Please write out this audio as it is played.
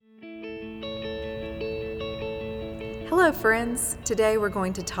Hello, friends. Today we're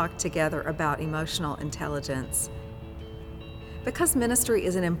going to talk together about emotional intelligence. Because ministry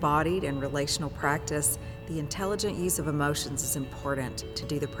is an embodied and relational practice, the intelligent use of emotions is important to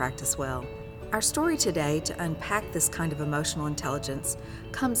do the practice well. Our story today to unpack this kind of emotional intelligence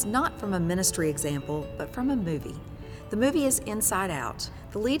comes not from a ministry example, but from a movie. The movie is Inside Out.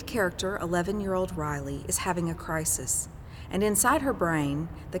 The lead character, 11-year-old Riley, is having a crisis. And inside her brain,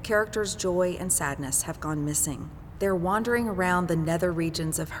 the characters' joy and sadness have gone missing. They're wandering around the nether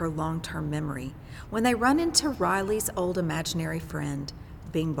regions of her long-term memory when they run into Riley's old imaginary friend,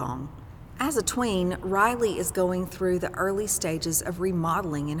 Bing Bong. As a tween, Riley is going through the early stages of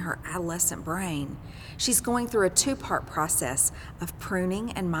remodeling in her adolescent brain. She's going through a two-part process of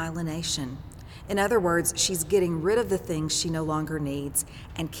pruning and myelination. In other words, she's getting rid of the things she no longer needs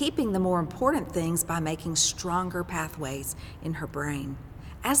and keeping the more important things by making stronger pathways in her brain.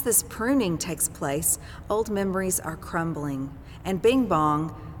 As this pruning takes place, old memories are crumbling, and Bing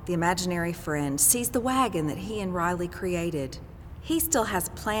Bong, the imaginary friend, sees the wagon that he and Riley created. He still has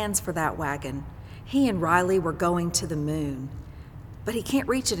plans for that wagon. He and Riley were going to the moon, but he can't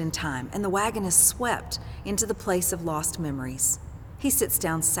reach it in time, and the wagon is swept into the place of lost memories. He sits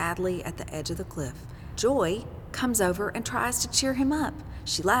down sadly at the edge of the cliff. Joy comes over and tries to cheer him up.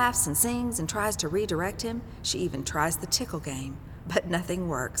 She laughs and sings and tries to redirect him. She even tries the tickle game. But nothing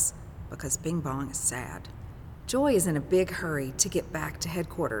works because Bing Bong is sad. Joy is in a big hurry to get back to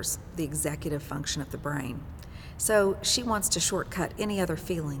headquarters, the executive function of the brain. So she wants to shortcut any other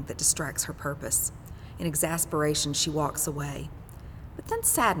feeling that distracts her purpose. In exasperation, she walks away. But then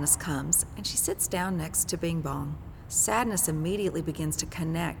sadness comes and she sits down next to Bing Bong. Sadness immediately begins to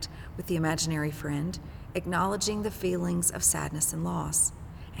connect with the imaginary friend, acknowledging the feelings of sadness and loss.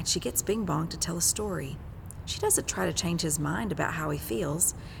 And she gets Bing Bong to tell a story. She doesn't try to change his mind about how he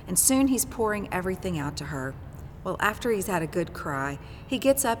feels, and soon he's pouring everything out to her. Well, after he's had a good cry, he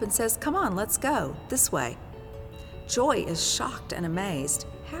gets up and says, "Come on, let's go, this way." Joy is shocked and amazed.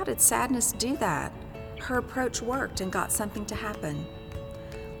 How did sadness do that? Her approach worked and got something to happen.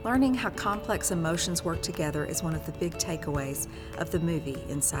 Learning how complex emotions work together is one of the big takeaways of the movie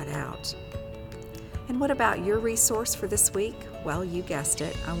Inside Out. And what about your resource for this week? Well, you guessed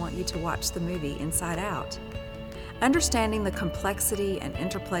it. I want you to watch the movie Inside Out. Understanding the complexity and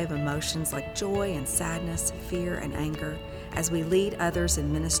interplay of emotions like joy and sadness, fear and anger as we lead others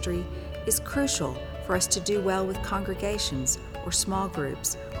in ministry is crucial for us to do well with congregations or small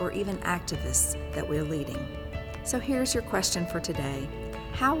groups or even activists that we're leading. So here's your question for today.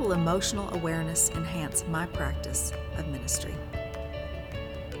 How will emotional awareness enhance my practice of ministry?